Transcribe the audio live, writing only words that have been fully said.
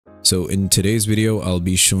So in today's video, I'll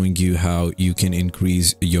be showing you how you can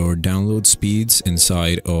increase your download speeds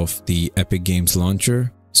inside of the Epic Games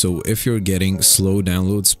Launcher. So if you're getting slow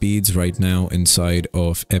download speeds right now inside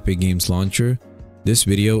of Epic Games Launcher, this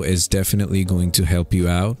video is definitely going to help you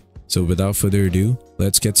out. So without further ado,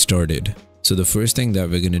 let's get started. So the first thing that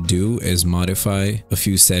we're going to do is modify a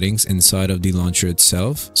few settings inside of the launcher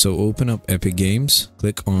itself. So open up Epic Games,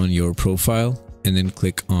 click on your profile, and then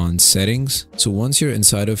click on settings. So once you're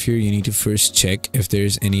inside of here, you need to first check if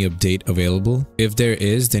there's any update available. If there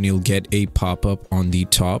is, then you'll get a pop-up on the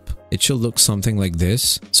top. It should look something like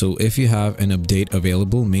this. So if you have an update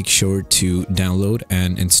available, make sure to download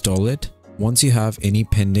and install it. Once you have any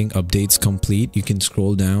pending updates complete, you can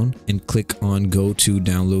scroll down and click on go to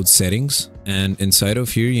download settings. And inside of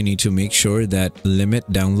here, you need to make sure that limit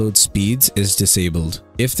download speeds is disabled.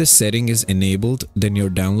 If this setting is enabled, then your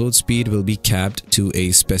download speed will be capped to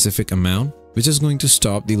a specific amount, which is going to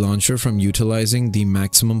stop the launcher from utilizing the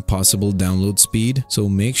maximum possible download speed. So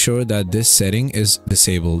make sure that this setting is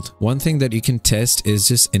disabled. One thing that you can test is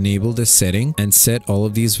just enable this setting and set all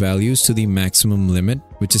of these values to the maximum limit,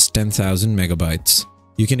 which is 10,000 megabytes.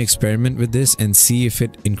 You can experiment with this and see if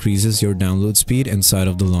it increases your download speed inside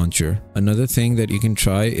of the launcher. Another thing that you can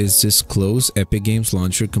try is just close Epic Games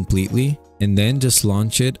Launcher completely and then just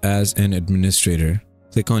launch it as an administrator.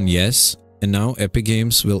 Click on yes. And now Epic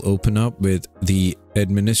Games will open up with the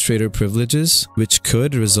administrator privileges, which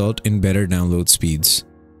could result in better download speeds.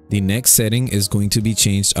 The next setting is going to be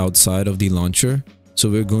changed outside of the launcher. So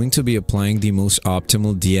we're going to be applying the most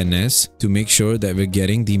optimal DNS to make sure that we're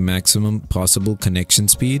getting the maximum possible connection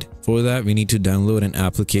speed. For that, we need to download an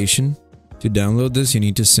application. To download this, you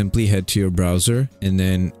need to simply head to your browser and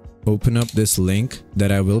then open up this link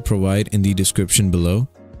that I will provide in the description below.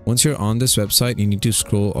 Once you're on this website, you need to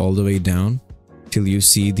scroll all the way down till you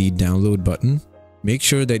see the download button. Make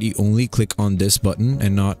sure that you only click on this button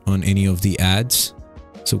and not on any of the ads.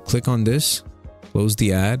 So click on this, close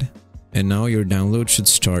the ad, and now your download should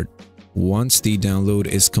start. Once the download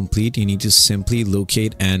is complete, you need to simply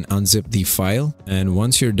locate and unzip the file. And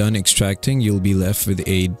once you're done extracting, you'll be left with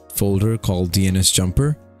a folder called DNS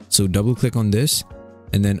Jumper. So double click on this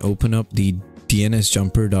and then open up the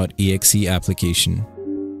dnsjumper.exe application.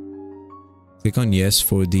 Click on yes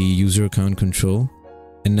for the user account control.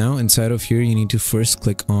 And now inside of here, you need to first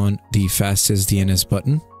click on the fastest DNS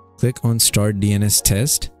button. Click on start DNS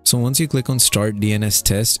test. So once you click on start DNS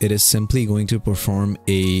test, it is simply going to perform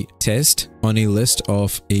a test on a list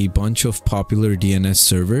of a bunch of popular DNS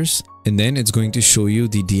servers. And then it's going to show you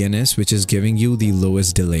the DNS which is giving you the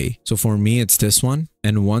lowest delay. So for me, it's this one.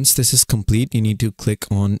 And once this is complete, you need to click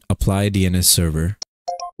on apply DNS server.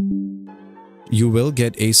 You will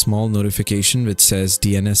get a small notification which says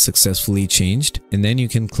DNS successfully changed, and then you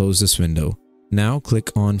can close this window. Now click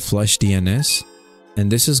on flush DNS, and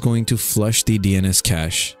this is going to flush the DNS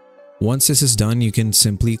cache. Once this is done, you can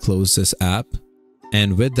simply close this app.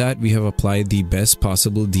 And with that, we have applied the best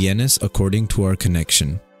possible DNS according to our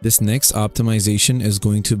connection. This next optimization is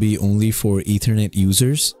going to be only for Ethernet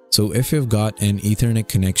users. So if you've got an Ethernet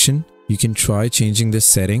connection, you can try changing this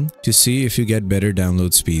setting to see if you get better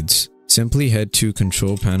download speeds. Simply head to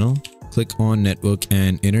Control Panel, click on Network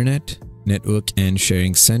and Internet, Network and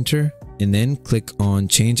Sharing Center, and then click on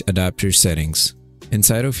Change Adapter Settings.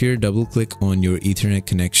 Inside of here, double click on your Ethernet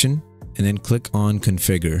connection and then click on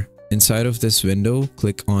Configure. Inside of this window,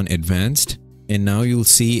 click on Advanced, and now you'll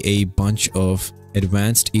see a bunch of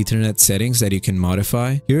advanced Ethernet settings that you can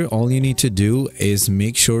modify. Here, all you need to do is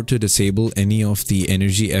make sure to disable any of the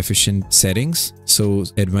energy efficient settings. So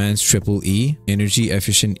advanced EEE, energy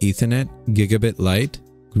efficient Ethernet, gigabit light,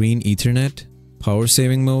 green Ethernet, power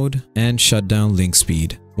saving mode, and shut down link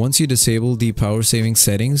speed. Once you disable the power saving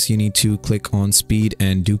settings, you need to click on speed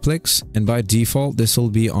and duplex, and by default this will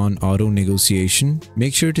be on auto negotiation.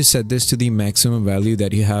 Make sure to set this to the maximum value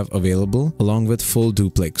that you have available along with full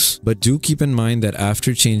duplex. But do keep in mind that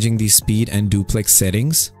after changing the speed and duplex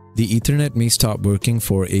settings, the Ethernet may stop working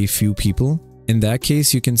for a few people. In that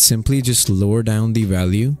case, you can simply just lower down the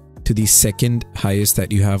value to the second highest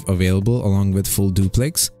that you have available along with full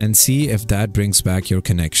duplex and see if that brings back your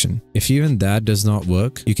connection. If even that does not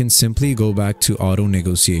work, you can simply go back to auto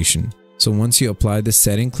negotiation. So once you apply this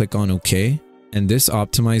setting, click on OK. And this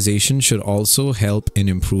optimization should also help in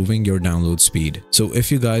improving your download speed. So if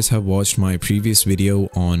you guys have watched my previous video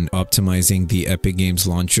on optimizing the Epic Games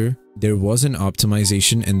Launcher, there was an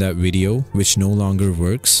optimization in that video which no longer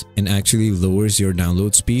works and actually lowers your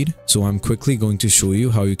download speed. So I'm quickly going to show you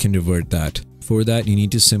how you can revert that. For that, you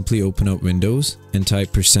need to simply open up Windows and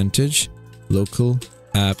type % local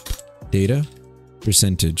app data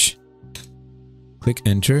 %. Click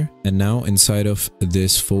enter, and now inside of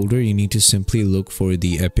this folder you need to simply look for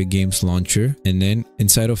the Epic Games Launcher, and then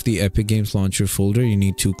inside of the Epic Games Launcher folder you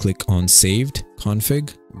need to click on saved,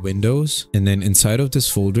 config, Windows, and then inside of this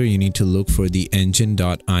folder you need to look for the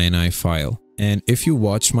engine.ini file. And if you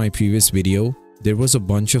watched my previous video, there was a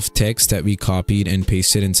bunch of text that we copied and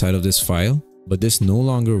pasted inside of this file, but this no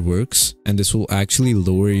longer works, and this will actually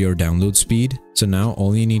lower your download speed. So now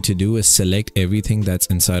all you need to do is select everything that's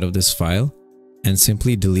inside of this file and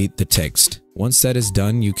simply delete the text. Once that is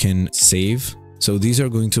done, you can save. So these are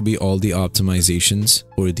going to be all the optimizations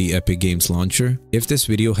for the Epic Games Launcher. If this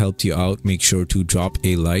video helped you out, make sure to drop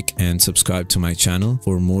a like and subscribe to my channel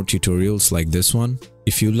for more tutorials like this one.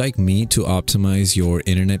 If you'd like me to optimize your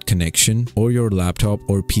internet connection or your laptop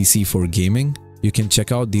or PC for gaming, you can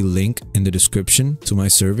check out the link in the description to my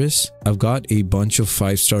service. I've got a bunch of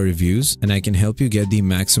 5-star reviews and I can help you get the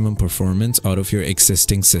maximum performance out of your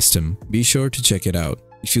existing system. Be sure to check it out.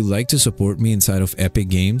 If you'd like to support me inside of Epic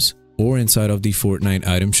Games or inside of the Fortnite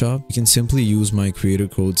item shop, you can simply use my creator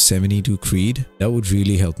code 72creed. That would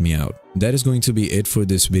really help me out. That is going to be it for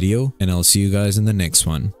this video, and I'll see you guys in the next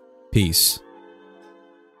one. Peace.